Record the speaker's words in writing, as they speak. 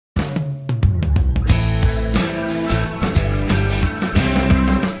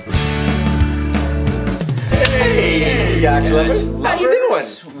Scotch lovers. How you doing?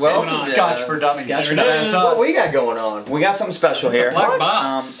 Well, Scotch for Dummies. Scotch for Dummies. What we got going on? We got something special here.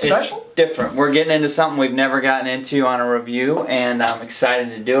 Special? It's different. We're getting into something we've never gotten into on a review, and I'm excited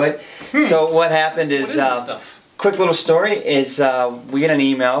to do it. So what happened is, quick little story is we get an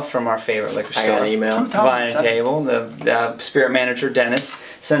email from our favorite liquor store. I got an email. Vine and Table. The spirit manager, Dennis,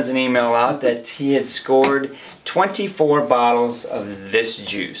 sends an email out that he had scored 24 bottles of this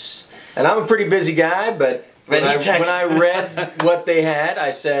juice. And I'm a pretty busy guy, but when I read what they had,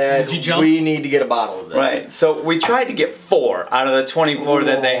 I said, we need to get a bottle of this. Right. So we tried to get 4 out of the 24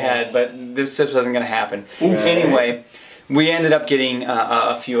 that they had, but this just wasn't going to happen. Anyway, we ended up getting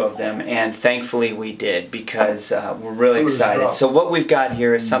a few of them, and thankfully we did, because we're really excited. So what we've got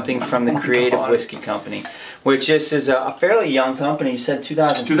here is something from the Creative Whiskey Company, which is a fairly young company. You said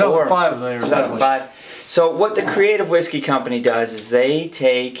 2004. 2005 they were 2005. So what the Creative Whiskey Company does is they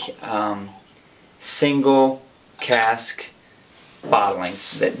take single cask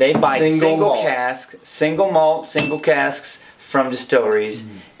bottlings. They buy single casks, single malt, single casks from distilleries,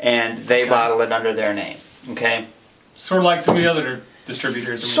 and they bottle it under their name. Okay. Sort of like some of the other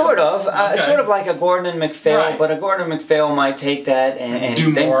distributors. Sort of like a Gordon and MacPhail, but a Gordon and MacPhail might take that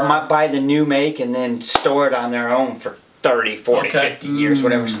and they might buy the new make and then store it on their own for 30, 40, 50 years,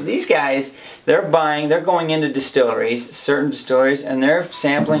 whatever. So these guys, they're going into distilleries, certain distilleries, and they're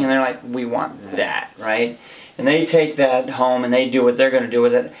sampling, and they're like, we want that, right? And they take that home and they do what they're going to do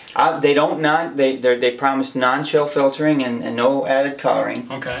with it. They promise non-chill filtering and no added coloring.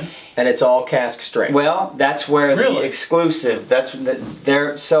 Okay. And it's all cask strength. Well, that's where the exclusive.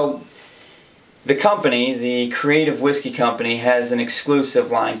 So the company, the Creative Whiskey Company, has an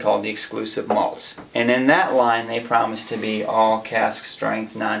exclusive line called the Exclusive Malts, and in that line they promise to be all cask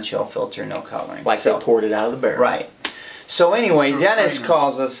strength, non-chill filter, no coloring. Like they poured it out of the barrel. Right. So anyway, Dennis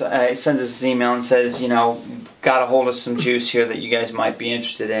calls us, sends us an email and says, you know, got a hold of some juice here that you guys might be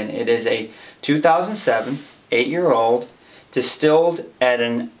interested in. It is a 2007, 8-year-old, distilled at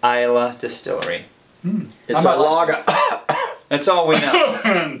an Islay distillery. It's a lager. That's all we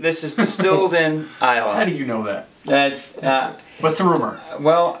know. This is distilled in Islay. How do you know that? That's what's the rumor?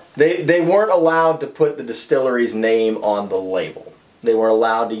 Well, they weren't allowed to put the distillery's name on the label. They weren't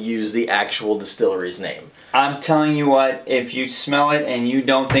allowed to use the actual distillery's name. I'm telling you what, if you smell it and you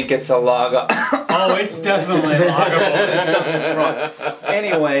don't think it's a lager, oh, it's definitely a lager. Something's wrong.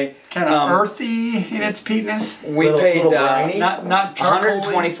 Anyway, kind of earthy in its peatness. We paid not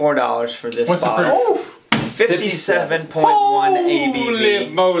 $124 for this bottle. 57.1 ABV. Holy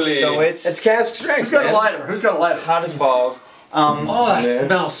moly! So it's cask strength. Who's got a lighter? Who's got a lighter? Hot as balls. Oh, that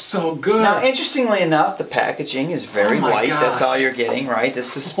smells so good. Now, interestingly enough, the packaging is very light. That's all you're getting, right?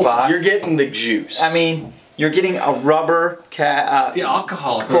 This is spot. You're getting the juice. I mean, you're getting a rubber the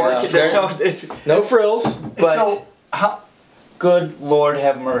alcohol. No frills. But so, good Lord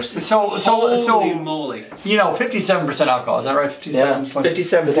have mercy. Holy moly. You know, 57% alcohol. Is that right? 57. Yeah,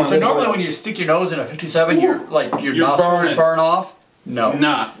 57. So normally when you stick your nose in a 57, your nostrils burn off. No.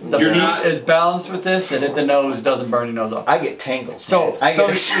 The heat is balanced with this, and the nose doesn't burn your nose off. I get tingles.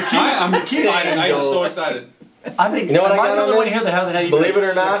 I'm excited. I am so excited. I think, you know what am I the only one here that hasn't had even believe it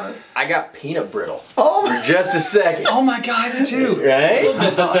or not, I got peanut brittle. Oh, for just a second. Oh my God, I did too. Right?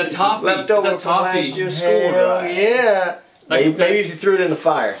 The toffee. Leftover from last year's school. Hell yeah. Maybe if you threw it in the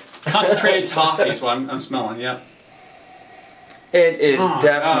fire. Concentrated toffee is what I'm smelling. Yep. It is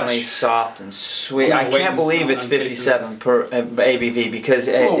definitely soft and sweet. I can't believe it's 57 per ABV because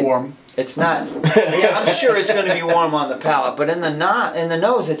a little warm. It's not. Yeah, I'm sure it's going to be warm on the palate, but in the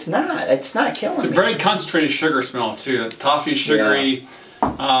nose, it's not. It's not killing me. It's a very concentrated sugar smell too. Toffee, sugary,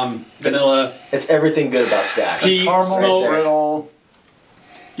 vanilla. It's everything good about Scotch. Caramel, brittle.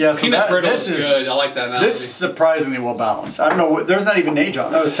 Yeah, so peanut brittle is good. I like that analogy. This is surprisingly well balanced. I don't know. There's not even age on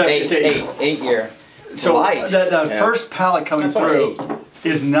it. No, it's 8 year. So that first palate coming through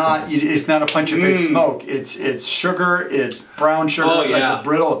is not a punch your face smoke. It's sugar. It's brown sugar, like a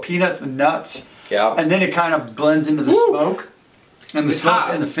brittle, a peanut, the nuts. Yeah. And then it kind of blends into the smoke and the smoke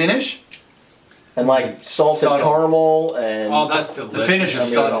and the finish. And like salted caramel and that's delicious. The finish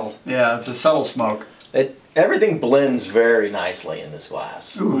is subtle. Yeah, it's a subtle smoke. Everything blends very nicely in this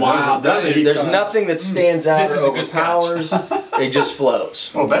glass. Ooh, wow, there's nothing that stands out or overpowers. It just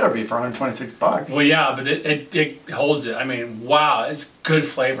flows. Well, better be for $126. Well, yeah, but it holds it. I mean, wow, it's good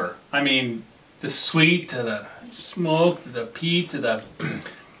flavor. I mean, the sweet to the smoke to the peat to the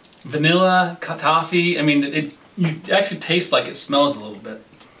vanilla, toffee. I mean, you actually taste like it smells a little bit.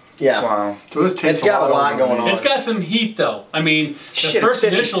 Yeah. Wow. So this tastes it's got a lot going on. It's got some heat though. I mean, the first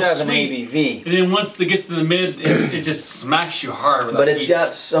initial sweet, ABV. and then once it gets to the mid, it just smacks you hard. But it's got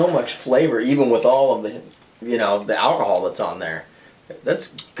so much flavor, even with all of you know, the alcohol that's on there.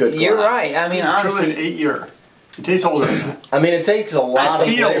 That's good glass. You're right. I mean, honestly, truly an 8-year. It tastes older than that. I mean, it takes a lot of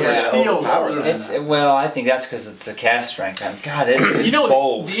flavor to overpower that. Well, I think that's because it's a cask strength. God, it's you know,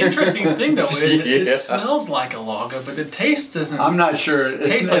 bold. The interesting thing though is it smells like a lager, but the taste doesn't. I'm not sure.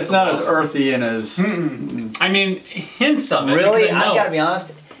 It's not as earthy and as. I mean, hints of it. Really, I gotta be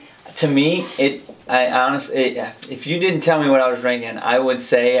honest. To me, if you didn't tell me what I was drinking, I would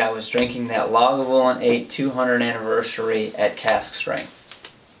say I was drinking that Lagavulin 8 200 anniversary at cask strength.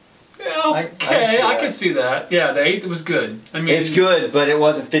 Okay, I can see that. Yeah, the 8 was good. I mean, it's good, but it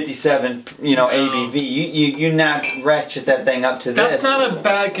wasn't 57, ABV. You not ratchet that thing up to that's this. That's not a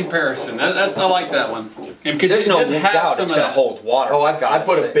bad comparison. I like that one. And because there's no doubt it's going to hold water. Oh, I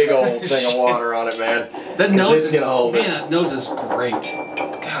put a big old thing of water on it, man. That nose is great.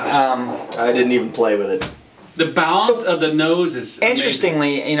 Gosh. I didn't even play with it. The balance of the nose is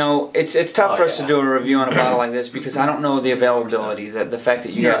interestingly, amazing. It's tough for us to do a review on a bottle like this because I don't know the availability. The fact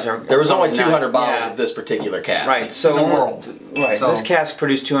that you guys are there was only 200 bottles of this particular cask. Right. So in the world. Right. So this cask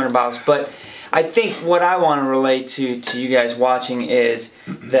produced 200 bottles, but I think what I want to relate to you guys watching is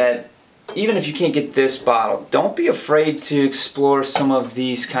that even if you can't get this bottle, don't be afraid to explore some of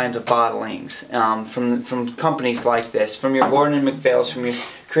these kinds of bottlings from companies like this, from your Gordon and MacPhail's, from your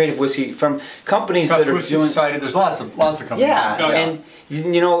Creative Whiskey, from companies that are Whiskey doing. Society. There's lots of companies. Yeah, and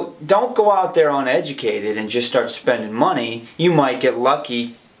don't go out there uneducated and just start spending money. You might get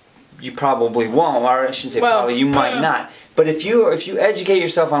lucky. You probably won't, or I shouldn't say probably. You might not. But if you educate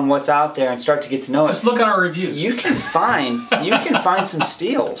yourself on what's out there and start to get to know just look at our reviews. You can find some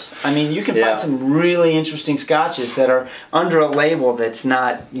steals. I mean, you can find some really interesting scotches that are under a label that's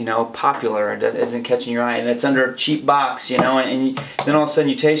not popular or isn't catching your eye, and it's under a cheap box, and then all of a sudden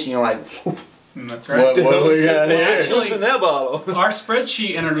you taste it and you're like, that's right. What do we got here? Actually, what's in that bottle? Our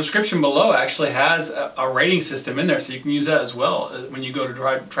spreadsheet and our description below actually has a rating system in there, so you can use that as well when you go to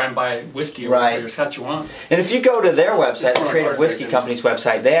try and buy whiskey or whatever your scotch you want. And if you go to their website, the Creative Whiskey Company's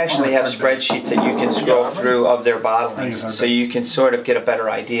website, they actually have spreadsheets that you can scroll through of their bottlings, so you can sort of get a better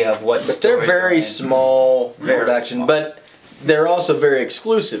idea of what. But they're very small production, but they're also very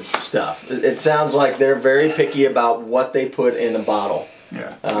exclusive stuff. It sounds like they're very picky about what they put in a bottle.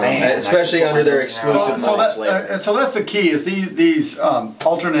 Yeah, especially under their exclusive malts label. So that's the key. Is these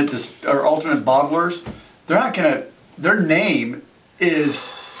alternate bottlers? They're not gonna. Their name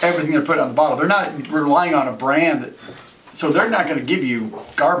is everything they're putting on the bottle. They're not relying on a brand, so they're not going to give you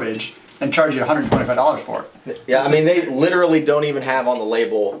garbage and charge you $125 for it. Yeah, I mean they literally don't even have on the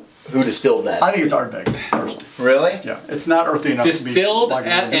label who distilled that. I think it's Ardbeg, personally. Really? Yeah, it's not earthy enough. Distilled to be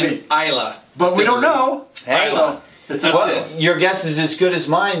at an Isla, but we don't know. Hey. So, your guess is as good as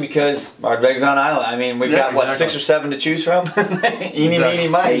mine because Ardbeg's on Isla. I mean, we've got 6 or 7 to choose from. Eeny, meeny,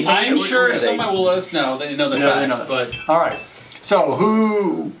 miny. I'm sure somebody will let us know that you know the facts. But all right. So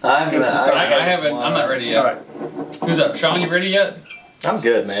who gets to start? I haven't. I'm not ready yet. All right. Who's up? Sean, you ready yet? I'm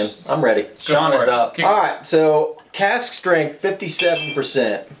good, man. I'm ready. Sean is up. All right. So cask strength,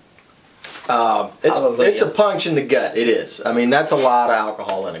 57%. It's a punch in the gut. It is. I mean, that's a lot of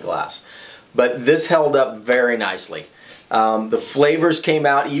alcohol in a glass. But this held up very nicely. The flavors came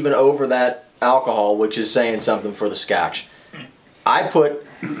out even over that alcohol, which is saying something for the Scotch. I put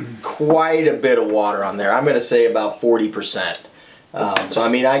quite a bit of water on there. I'm going to say about 40%. So I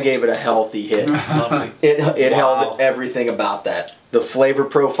mean, I gave it a healthy hit. It held everything about that. The flavor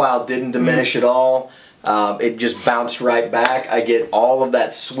profile didn't diminish at all. It just bounced right back. I get all of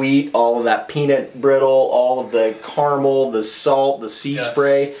that sweet, all of that peanut brittle, all of the caramel, the salt, the sea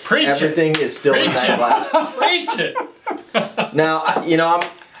spray. Everything is still in that glass. Preach it. Now,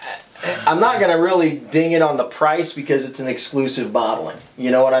 I'm not going to really ding it on the price because it's an exclusive bottling.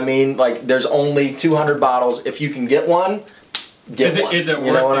 You know what I mean? Like, there's only 200 bottles. If you can get one, get one. Is it worth it?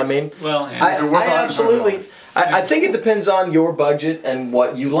 You know what I mean? Well, I absolutely... I think it depends on your budget and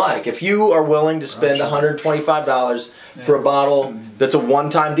what you like. If you are willing to spend $125 for a bottle that's a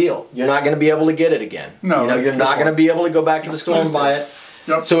one-time deal, you're not going to be able to get it again. No, you're not going to be able to go back to the store and buy it.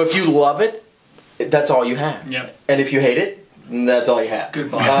 Yep. So if you love it, that's all you have. Yep. And if you hate it, that's all you have. Good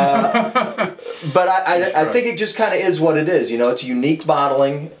bottle. But I think it just kind of is what it is. It's unique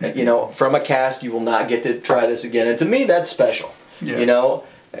bottling. From a cask, you will not get to try this again. And to me, that's special. Yeah.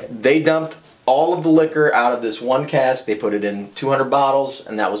 They dumped all of the liquor out of this one cask. They put it in 200 bottles,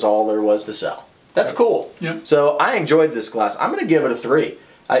 and that was all there was to sell. That's cool. Yep. So I enjoyed this glass. I'm going to give it a 3.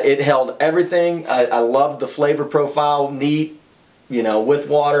 It held everything. I loved the flavor profile, neat, with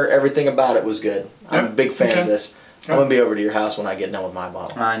water. Everything about it was good. I'm a big fan of this. I'm going to be over to your house when I get done with my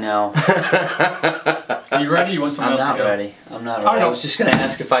bottle. I know. Are you ready? You want someone else to go? I'm I'm not ready. I was just going to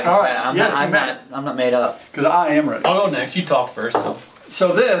ask if I can. Right. I'm not made up. Because I am ready. I'll go next. You talk first.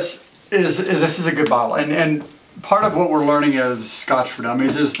 So this is a good bottle, and part of what we're learning as Scotch for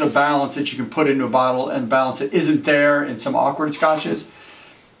Dummies is the balance that you can put into a bottle and the balance that isn't there in some awkward scotches.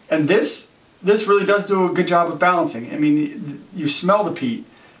 And this really does do a good job of balancing. I mean, you smell the peat,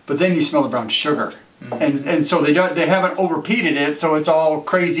 but then you smell the brown sugar, and so they haven't overpeated it, so it's all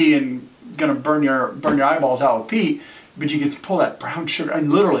crazy and gonna burn your eyeballs out with peat. But you can pull that brown sugar,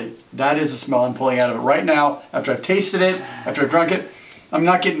 and literally that is the smell I'm pulling out of it right now. After I've tasted it, after I've drunk it, I'm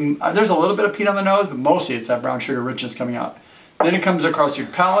not getting. There's a little bit of peat on the nose, but mostly it's that brown sugar richness coming out. Then it comes across your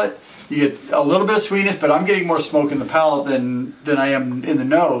palate. You get a little bit of sweetness, but I'm getting more smoke in the palate than I am in the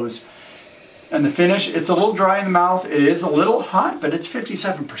nose. And the finish, it's a little dry in the mouth. It is a little hot, but it's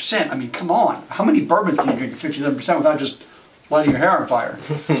 57%. I mean, come on. How many bourbons can you drink at 57% without just lighting your hair on fire?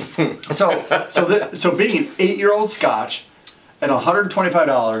 So being an 8-year-old Scotch at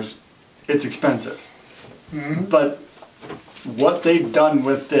 $125, it's expensive. But what they've done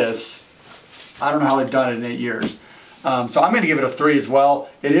with this, I don't know how they've done it in 8 years. So I'm going to give it a 3 as well.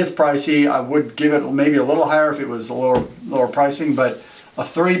 It is pricey. I would give it maybe a little higher if it was a lower pricing, but a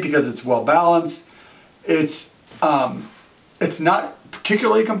 3 because it's well balanced. It's not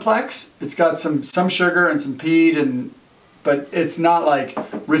particularly complex. It's got some sugar and some peat, but it's not like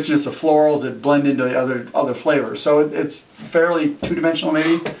richness of florals that blend into the other flavors. So it's fairly two-dimensional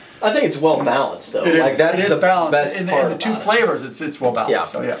maybe. I think it's well balanced though. That's the best part. In the two flavors, it's well balanced. Yeah.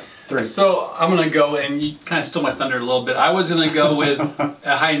 So yeah. 3. So I'm gonna go, and you kind of stole my thunder a little bit. I was gonna go with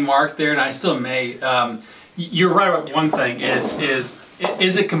a high mark there, and I still may. You're right about one thing. Is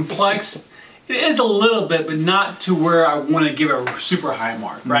it complex? It is a little bit, but not to where I want to give it a super high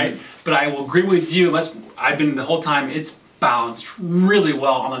mark, right? But I will agree with you. I've been the whole time. It's balanced really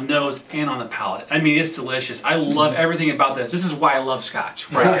well on the nose and on the palate. I mean, it's delicious. I love everything about this. This is why I love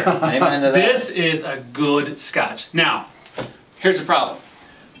Scotch. Right here. Amen to that. This is a good Scotch. Now, here's the problem.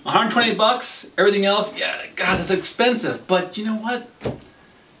 120 bucks, everything else, yeah, God, it's expensive. But you know what?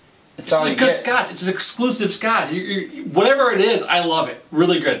 It's a good Scotch. It's an exclusive Scotch. Whatever it is, I love it.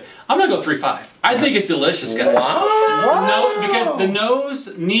 Really good. I'm going to go 3.5. I think it's delicious, guys. Wow. No, because the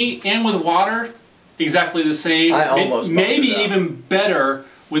nose, neat, and with water, exactly the same. I almost maybe even better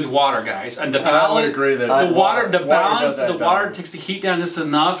with water, guys. And the palate, I would agree that the water, the balance, the water balance. takes the heat down just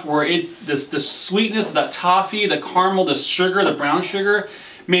enough where it's the sweetness of that toffee, the caramel, the sugar, the brown sugar.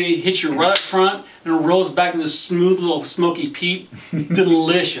 Maybe it hits you right up front and it rolls back into smooth little smoky peat.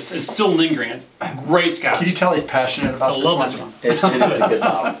 Delicious. It's still lingering. It's great Scotch. Can you tell he's passionate about I love this one. It is a good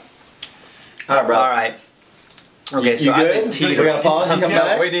bottle. All right, bro. All right. Okay, so you good? I've been teetering. We gotta pause and come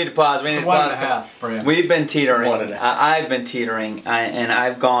back? We need to pause. We need to pause. for you. We've been teetering. 1.5. I've been teetering, and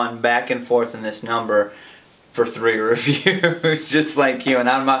I've gone back and forth in this number for 3 reviews, just like you. And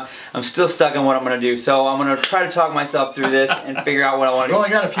I'm still stuck on what I'm going to do. So I'm going to try to talk myself through this and figure out what I want to do. We only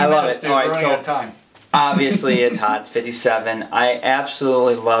got a few minutes, dude. All right, We're running out of time. Obviously, it's hot. It's 57. I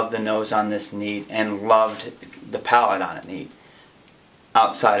absolutely love the nose on this neat and loved the palate on it neat.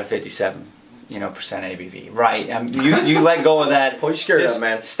 Outside of 57, percent ABV. Right. You let go of that. Pull your skirt up,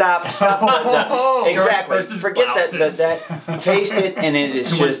 man. Stop. Exactly. Forget that. Taste it, and it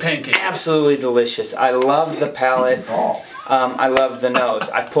is just absolutely delicious. I love the palate. I love the nose.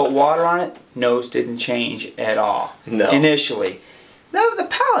 I put water on it. Nose didn't change at all. No. Initially. No, the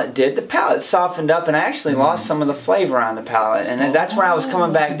palate did. The palate softened up, and I actually lost some of the flavor on the palate, and that's where I was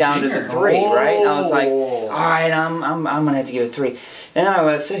coming back down to the 3. Right? And I was like, all right, I'm gonna have to give it a 3. And then I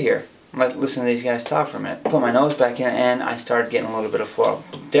let it sit here. Listen to these guys talk for a minute. Put my nose back in, and I started getting a little bit of floral.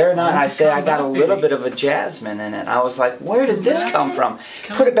 Dare not I say I got a little bit of a jasmine in it. I was like, where did this come from?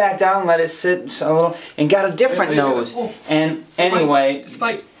 Put it back down, let it sit a little, and got a different nose. And anyway,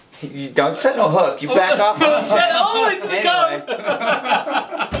 Spike. You don't set no hook. You back off. Anyway,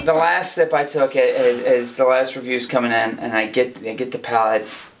 the last sip I took as the last review's coming in, and I get the palate,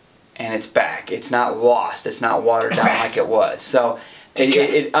 and it's back. It's not lost. It's not watered down like it was. So.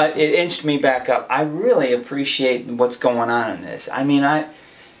 It inched me back up. I really appreciate what's going on in this. I mean, I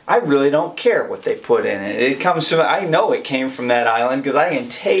really don't care what they put in it. It comes from, I know it came from that island because I can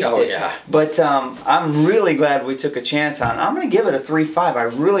taste it. Yeah. But I'm really glad we took a chance on it. I'm going to give it a 3.5. I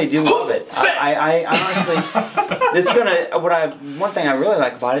really do love it. I honestly, it's gonna. One thing I really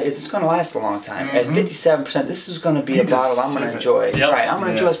like about it is it's going to last a long time. At 57%, this is going to be a bottle I'm going to enjoy. Yep. Right, I'm going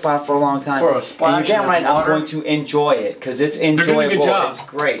to enjoy this bottle for a long time. For a splash, and you're damn right, I'm going to enjoy it because it's enjoyable. They're doing a good job. It's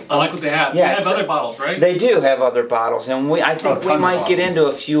great. I like what they have. Yeah, they have other bottles, right? They do have other bottles, and I think we might get into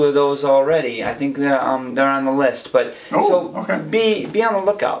a few few of those already. I think they're on the list. But be on the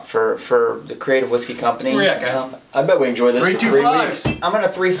lookout for the Creative Whiskey Company. Where you at, guys? I bet we enjoy this for 3 weeks. I'm gonna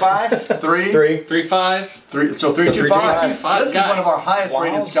 3.5. 3.5. 3. So 3.25. This is one of our highest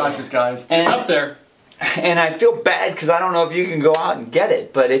rated scotches, guys. It's up there. And I feel bad because I don't know if you can go out and get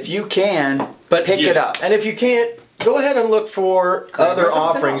it, but if you can, pick it up. And if you can't, go ahead and look for other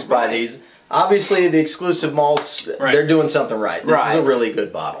offerings by these. Obviously, the exclusive malts, they're doing something right. This is a really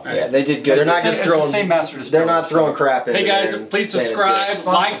good bottle. Yeah, they did good. They're not just throwing. It's the same master distiller. They're not throwing crap in. Hey guys, please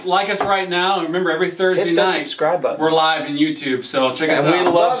subscribe, like us right now, and remember every Thursday night subscribe button. We're live in YouTube, so check us out. And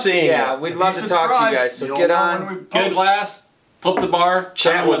we love seeing you. Yeah, we'd love to talk to you guys. So get on, get a glass, flip the bar,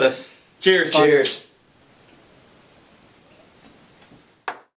 chat with us. Cheers. Cheers.